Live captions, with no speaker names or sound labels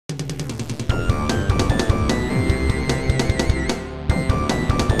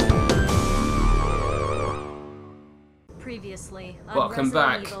closely. Welcome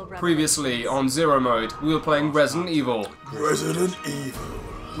back. Previously on Zero Mode, we were playing Resident Evil. Resident Evil.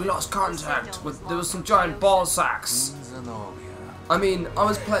 We lost contact with there was some giant ball sacks. I mean,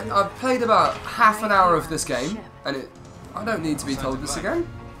 I've played about half an hour of this game, and I don't need to be told this again.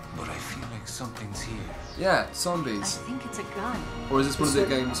 But I feel like something's here. Yeah, I zombies. think it's a gun. Or is this one of the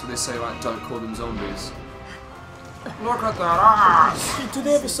games where they say like, don't call them zombies? Look at that ass! Did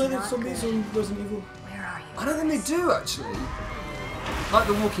they ever say that zombies on Resident Evil? Where are you? I don't think they do actually. Like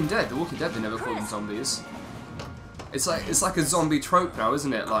The Walking Dead. The Walking Dead, they never call them zombies. It's like a zombie trope now,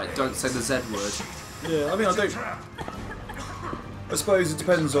 isn't it? Like, don't say the Z word. Yeah, I mean, I suppose it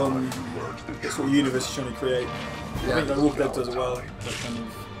depends on what sort of universe you're trying to create. Yeah. I think The Walking Dead does it well. That kind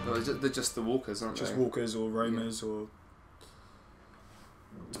of No, they're just the walkers, aren't just they? walkers or roamers or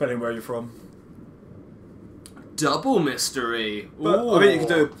depending where you're from. Double mystery. But Ooh. I mean, you could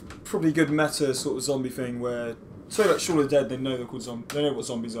do a probably good meta sort of zombie thing where, say like Shaun of the Dead, they know they're called zombies. They know what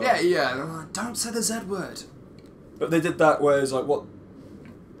zombies are. Yeah. They're like, don't say the Z word. But they did that where it's like what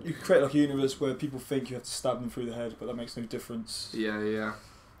you could create like a universe where people think you have to stab them through the head, but that makes no difference. Yeah.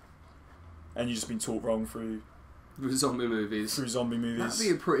 And you've just been taught wrong through Zombie movies. zombie movies. That'd be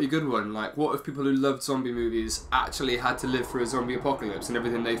a pretty good one. Like, what if people who loved zombie movies actually had to live through a zombie apocalypse and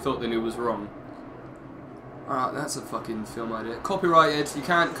everything they thought they knew was wrong? Alright, that's a fucking film idea. Copyrighted. You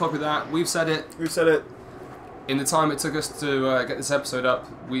can't copy that. We've said it. We've said it. In the time it took us to get this episode up,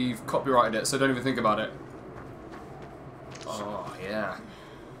 we've copyrighted it, so don't even think about it. Oh, yeah.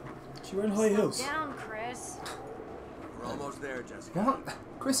 She wearing high heels. Slow down, Chris. We're almost there, Jessica. What?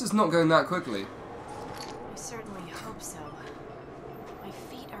 Chris is not going that quickly. I certainly hope so. My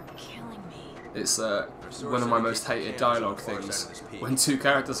feet are killing me. It's one of my most hated dialogue things. When two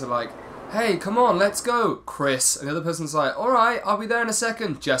characters are like, hey, come on, let's go, Chris. And the other person's like, alright, I'll be there in a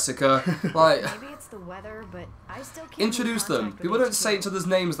second, Jessica. Like, Maybe it's the weather, but I still can't introduce them. People don't say each other's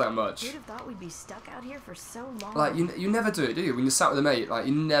names that much. You'd have thought we'd be stuck out here for so long. Like, you never do it, do you? When you're sat with a mate, like,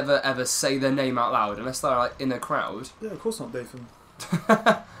 you never ever say their name out loud, unless they're, like, in a crowd. Yeah, of course not, Dathan.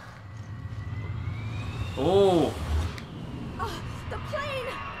 Oh. Oh, the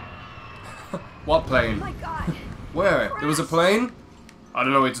plane! What plane? My God! Where? There was a plane? I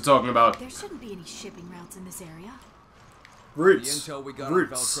don't know what you're talking about. There shouldn't be any shipping routes in this area. The Roots. intel we got on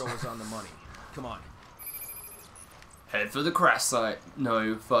Roots. Velcro was on the money. Come on. Head for the crash site.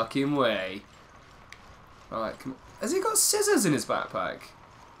 No fucking way. Alright, come on. Has he got scissors in his backpack?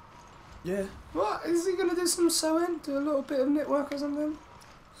 Yeah. What? Is he going to do some sewing? Do a little bit of knitwork or something?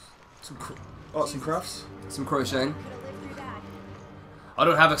 Some arts and crafts. Some crocheting? Could have lived through that. I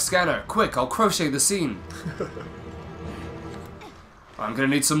don't have a scanner. Quick, I'll crochet the scene. I'm going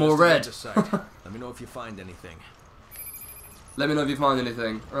to need some more red. Just a sec. Let me know if you find anything. Let me know if you find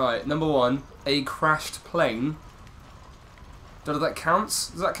anything. Right, number one, a crashed plane. Don't know if that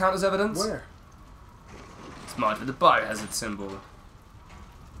counts. Does that count as evidence? Where? It's marked with the biohazard symbol. Found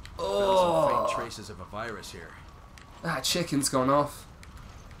some Oh, faint traces of a virus here. that chicken's gone off.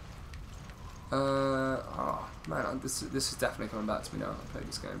 Oh man, this is definitely coming back to me now. I played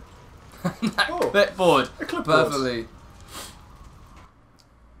this game. That Oh, clipboard, a clipboard. perfectly.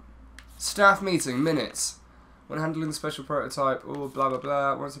 Staff meeting minutes. When handling the special prototype, oh blah blah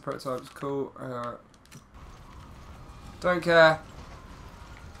blah. Once the prototype is cool. Don't care.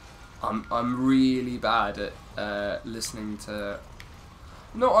 I'm really bad at listening to.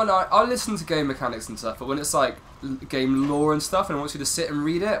 I listen to game mechanics and stuff, but when it's like game lore and stuff, and I want you to sit and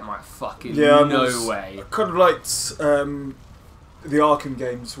read it, I'm like fucking Yeah, no way. I kind of liked the Arkham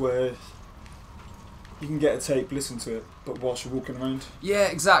games where you can get a tape, listen to it, but whilst you're walking around. Yeah,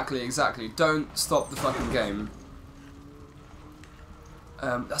 exactly. Don't stop the fucking game.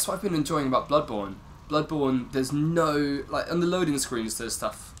 That's what I've been enjoying about Bloodborne. Bloodborne, there's no like on the loading screens there's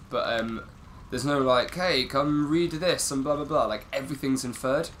stuff, but there's no like, hey, come read this and blah blah blah. Like everything's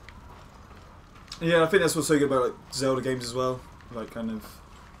inferred. Yeah, I think that's what's so good about like Zelda games as well. Like kind of,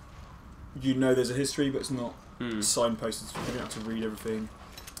 you know, there's a history, but it's not signposted. You don't have to read everything.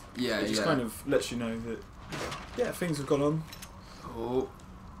 Yeah, It just kind of lets you know that things have gone on. Oh.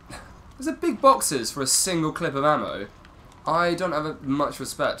 There's a big boxes for a single clip of ammo. I don't have much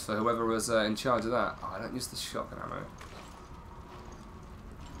respect for whoever was in charge of that. Oh, I don't use the shotgun ammo.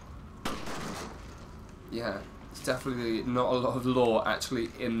 Yeah, it's definitely not a lot of lore actually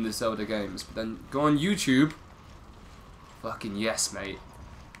in the Zelda games. But then go on YouTube. Fucking yes, mate.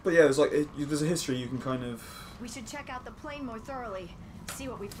 But yeah, there's like there's a history you can kind of. We should check out the plane more thoroughly. See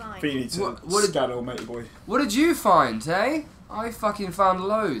what we find. I think you need to What did- scan old matey boy. What did you find, eh? I fucking found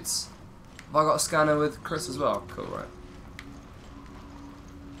loads. Have I got a scanner with Chris as well? Cool, right.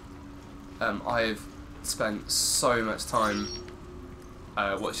 I've spent so much time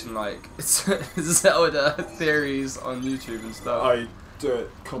watching like Zelda theories on YouTube and stuff. I do it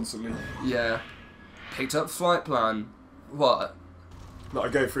constantly. Yeah. Picked up Flight Plan. What? Like I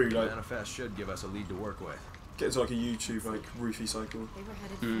go through like Manifest should give us a lead to work with. get into like a YouTube like roofie cycle. They were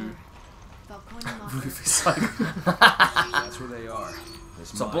headed for Falcone Locker. Roofie cycle. That's where they are.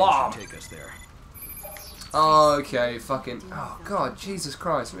 This It's a mine blob. should take us there. Oh, okay, fucking. Oh, God, Jesus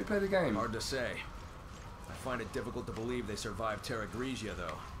Christ. Let me play the game. Hard to say. I find it difficult to believe they survived Terra Grigia,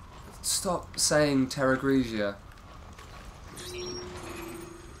 though. Stop saying Terra Grigia.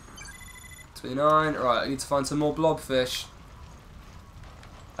 29. Right, I need to find some more blobfish.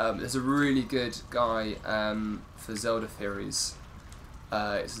 There's a really good guy for Zelda theories.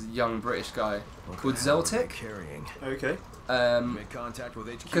 It's a young British guy called Zeltic. Carrying. Okay. Make contact with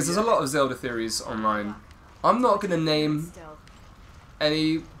HQ. Because there's a lot of Zelda theories online. I'm not going to name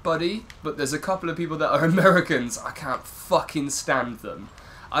anybody, but there's a couple of people that are Americans. I can't fucking stand them.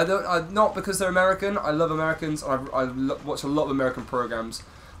 Not because they're American. I love Americans. I watch a lot of American programs.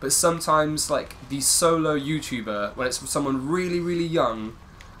 But sometimes, like, the solo YouTuber, when it's someone really, really young,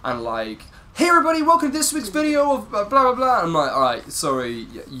 and like, hey everybody, welcome to this week's video of blah blah blah. I'm like, alright, sorry,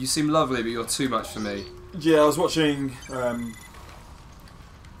 you seem lovely, but you're too much for me. Yeah, I was watching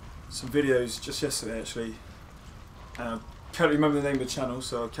some videos just yesterday actually. I can't remember the name of the channel,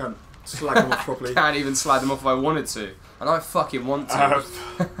 so I can't slag them off properly. Can't even slag them off if I wanted to, and I fucking want to.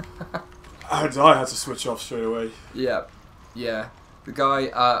 I had to switch off straight away. Yeah, yeah. The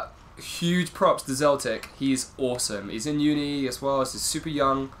guy, huge props to Zeltic. He's awesome. He's in uni as well. He's super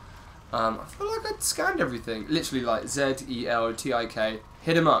young. I feel like I'd scanned everything. Literally like Zeltik.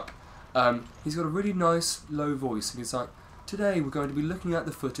 Hit him up. He's got a really nice low voice, and he's like, today we're going to be looking at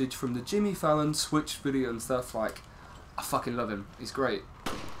the footage from the Jimmy Fallon Switch video and stuff. Like, I fucking love him. He's great.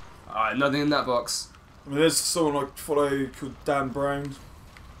 Alright, nothing in that box. I mean, there's someone I follow called Dan Brown.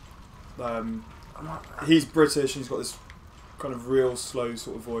 He's British. He's got this kind of real slow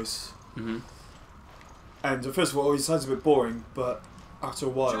sort of voice. Mm-hmm. And first of all, he sounds a bit boring, but after a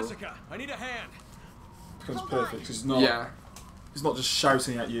while, Jessica, I need a hand. it becomes perfect. He's not. Yeah. He's not just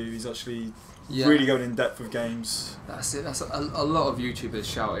shouting at you. He's actually Yeah. really going in depth with games. That's it. That's a lot of YouTubers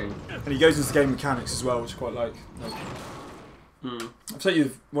shouting. And he goes into game mechanics as well, which I quite like. I've sent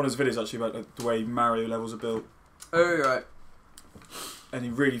you one of his videos actually about like, the way Mario levels are built, Oh, right. and he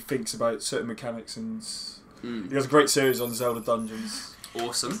really thinks about certain mechanics. And he has a great series on Zelda dungeons,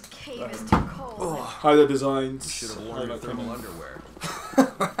 Awesome. This cave is too cold. how they're designed. Should have how, worn your like, thermal underwear.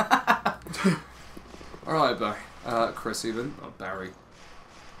 Alright, Barry. Chris even. Oh, Barry.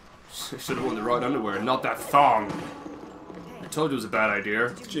 Should have worn the right underwear, not that thong. I told you it was a bad idea.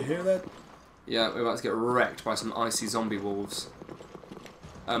 Did you hear that? Yeah, we're about to get wrecked by some icy zombie wolves.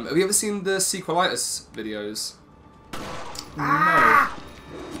 Have you ever seen the sequelitis videos? No.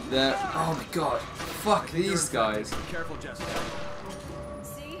 They're... Oh my god. Fuck these guys. Be careful, Jessica.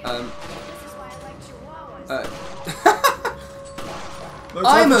 See? Um, This is why I like chihuahuas. No time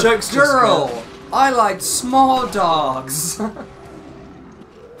I'm for a jokes, Jessica. girl! I like small dogs!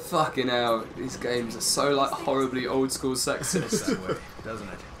 Fucking hell, these games are so like horribly old school sexist. That way, doesn't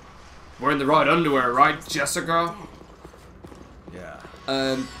it? We're in the right underwear, right, Jessica? Yeah.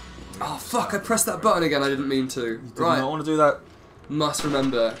 Oh fuck, I pressed that button again, I didn't mean to. You did Right, not want to do that. must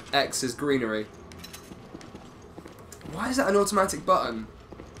remember, X is greenery. Why is that an automatic button?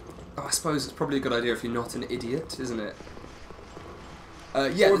 Oh, I suppose it's probably a good idea if you're not an idiot, isn't it?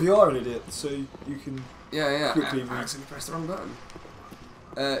 Yeah. Or if you are an idiot, so you can. Yeah. quickly I accidentally pressed the wrong button.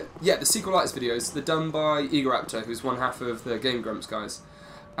 Yeah, the sequelitis videos, they're done by Egoraptor, who's one half of the Game Grumps guys.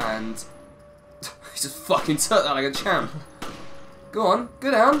 And he just fucking took that like a champ. Go on,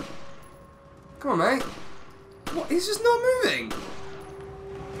 go down. Come on, mate. What? He's just not moving.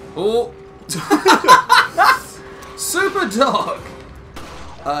 Oh. Super dog.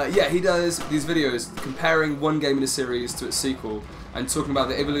 Yeah, he does these videos comparing one game in a series to its sequel and talking about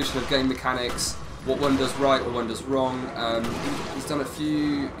the evolution of game mechanics, what one does right, what one does wrong. He's done a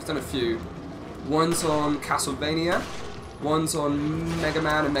few. One's on Castlevania, one's on Mega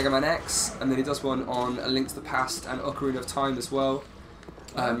Man and Mega Man X, and then he does one on A Link to the Past and Ocarina of Time as well.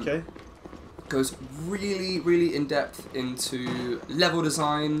 Okay. Goes really, really in depth into level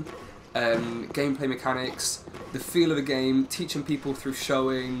design, gameplay mechanics, the feel of a game, teaching people through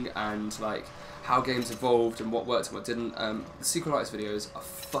showing and like how games evolved and what worked and what didn't. The sequelitis videos are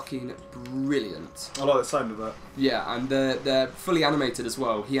fucking brilliant. I like the sound of that. Yeah, and they're fully animated as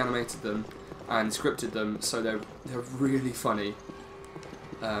well. He animated them and scripted them, so they're really funny.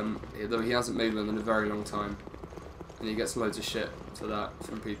 Though he hasn't made them in a very long time, and he gets loads of shit for that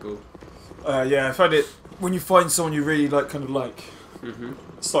from people. Yeah, I find it when you find someone you really like, Mm-hmm.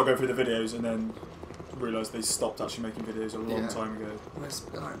 start going through the videos and then realise they stopped actually making videos a long time ago. Well,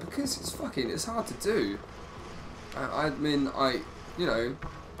 because it's hard to do. I've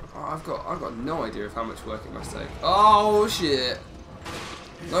got no idea of how much work it must take. Oh shit!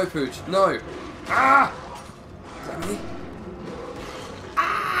 No, Pooch, no! Ah! Is that me?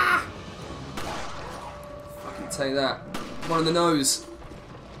 Ah! Fucking take that. One in the nose.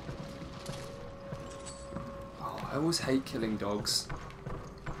 Oh, I always hate killing dogs.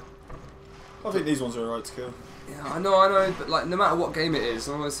 I think these ones are alright to kill. Yeah, I know, but like, no matter what game it is,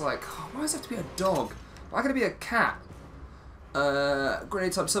 I'm always like, oh, why does it have to be a dog? Why can't it be a cat?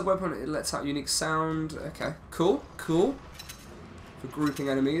 Grenade type sub-weapon, it lets out unique sound. Okay, cool. For grouping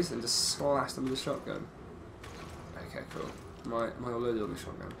enemies and just slash them with a shotgun. Okay, cool. My loaded on the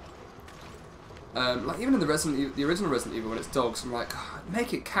shotgun. Like, even in the original Resident Evil, when it's dogs, I'm like, oh,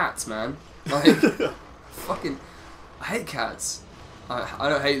 make it cats, man. Like, fucking, I hate cats. I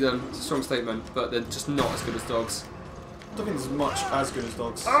don't hate them, it's a strong statement, but they're just not as good as dogs. I don't think there's much as good as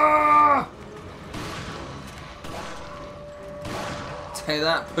dogs. Ah! Take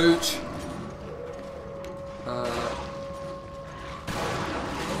that, Pooch.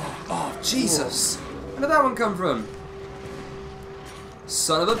 Oh, Jesus! Where did that one come from?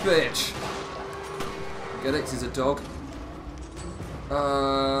 Son of a bitch! Get it, 'cause he's a dog.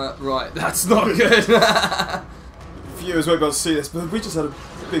 Right, that's not good. Viewers won't be able to see this, but we just had a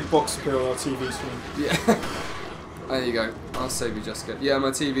big box appear on our TV screen. Yeah. There you go. I'll save you, Jessica. Yeah,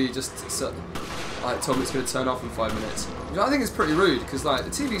 my TV just told me it's going to turn off in 5 minutes. Which I think is pretty rude, because like the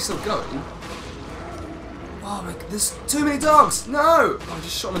TV's still going. Oh my god, there's too many dogs! No! I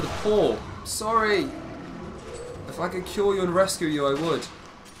just shot him in the paw. Sorry. If I could cure you and rescue you, I would.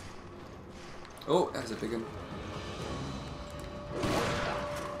 Oh, there's a big one.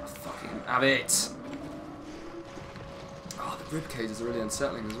 Fucking have it! Oh, the rib cages are really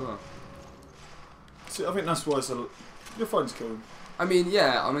unsettling as well. See, I think that's why you're fine to kill them. I mean,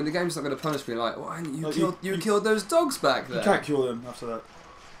 yeah. I mean, the game's not going to punish me like, why didn't you killed those dogs back there? You can't cure them after that.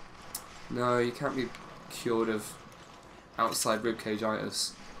 No, you can't be cured of outside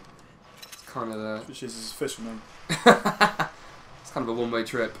ribcage-itis. It's kind of the... Which is his official name. It's kind of a one-way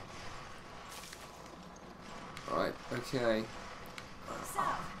trip. Right, okay. So,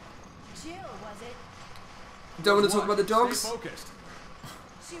 Jill, was it? Don't want to talk about the dogs? Stay focused.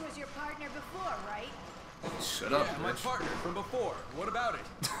 She was your partner before, right? Shut up, Yeah, my bitch. partner from before. What about it?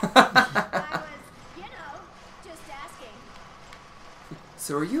 I was, just asking.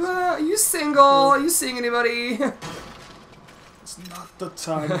 So are you single? Are you seeing anybody? It's not the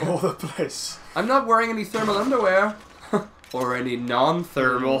time or the place. I'm not wearing any thermal underwear. Or any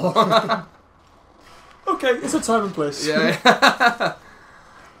non-thermal. Okay, it's a time and place. Yeah.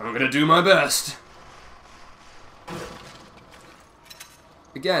 I'm gonna do my best.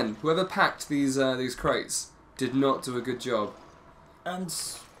 Again, whoever packed these crates did not do a good job. And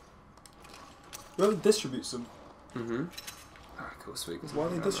whoever distributes them. Mm-hmm. Alright, cool, sweet. Why are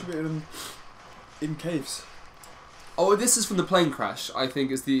they distributing them in caves? Oh, this is from the plane crash, I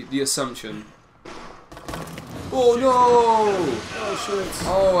think is the assumption. Oh no! Oh shit.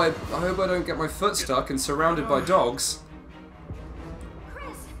 Oh, I hope I don't get my foot stuck and surrounded by dogs.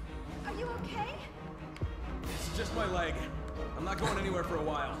 Chris, are you okay? It's just my leg. I'm not going anywhere for a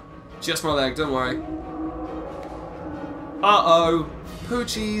while. Just my leg, don't worry. Uh-oh.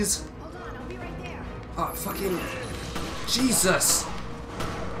 Poochies. Hold on, I'll be right there. Oh, fucking... Jesus!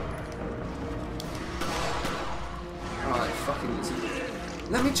 Alright,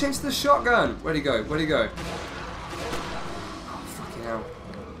 fucking... Let me change the shotgun! Where'd he go? Where'd he go? Oh, fucking hell.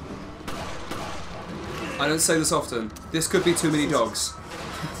 I don't say this often. This could be too many dogs.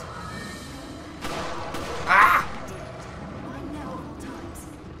 Ah! Why now of all times?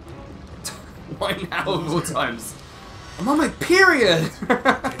 Why now of all times? I'm on my period!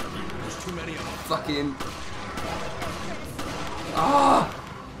 There's too many of them. Fucking... Ah!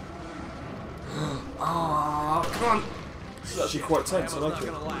 Oh, come on! This is actually quite tense, I Ammo's like not it.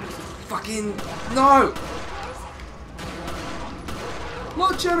 gonna last. Fucking... No!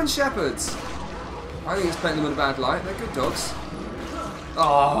 What German Shepherds? I think it's painting them in a bad light. They're good dogs.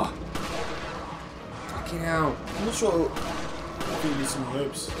 Oh! Fucking hell. I'm not sure if you need some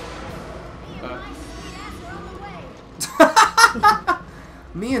herbs.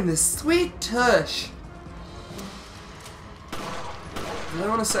 Me and this sweet tush! I don't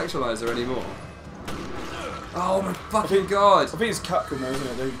want to sexualize her anymore. Oh my fucking god! I think it's Capcom though, isn't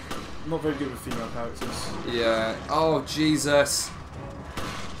it? They're not very good with female characters. Yeah. Oh, Jesus.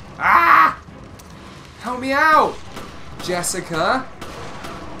 Ah! Help me out! Jessica?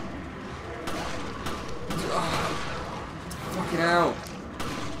 Fucking hell.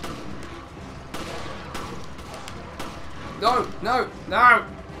 No, no, no!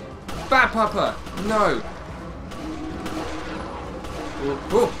 Bad Papa! No! Oh,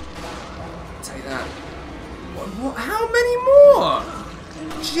 oh. Take that. What? How many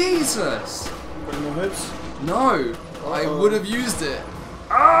more? Jesus! Got any more hopes? No! I would have used it.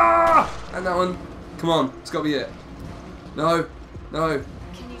 Ah! And that one. Come on, it's got to be it. No, no.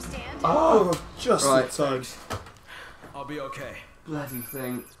 Can you stand? Oh, just Right. in time. I'll be okay. Bloody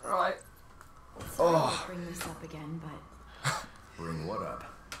thing. Right. Sorry to bring this up again, but Bring what up?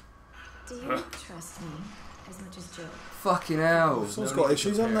 do you trust me as much as Jill? Fucking hell. Someone's No got need to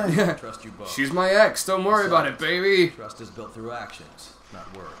issues, prepare. haven't they? Yeah. Trust you both. She's my ex. Don't worry about it, baby. Trust is built through actions, not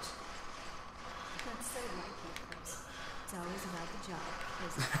words. That's so like you, Chris. It's always about the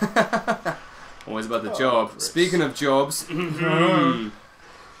job, isn't it? Always about the Oh, job. Chris. Speaking of jobs,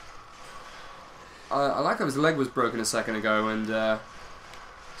 I like how his leg was broken a second ago and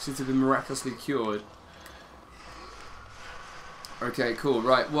seems to have been miraculously cured. Okay, cool.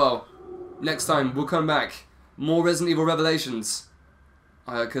 Right, well, next time we'll come back. More Resident Evil Revelations.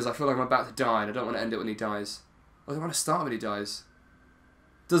 Because I feel like I'm about to die and I don't want to end it when he dies. I don't want to start when he dies.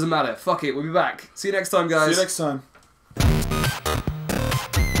 Doesn't matter. Fuck it. We'll be back. See you next time, guys. See you next time.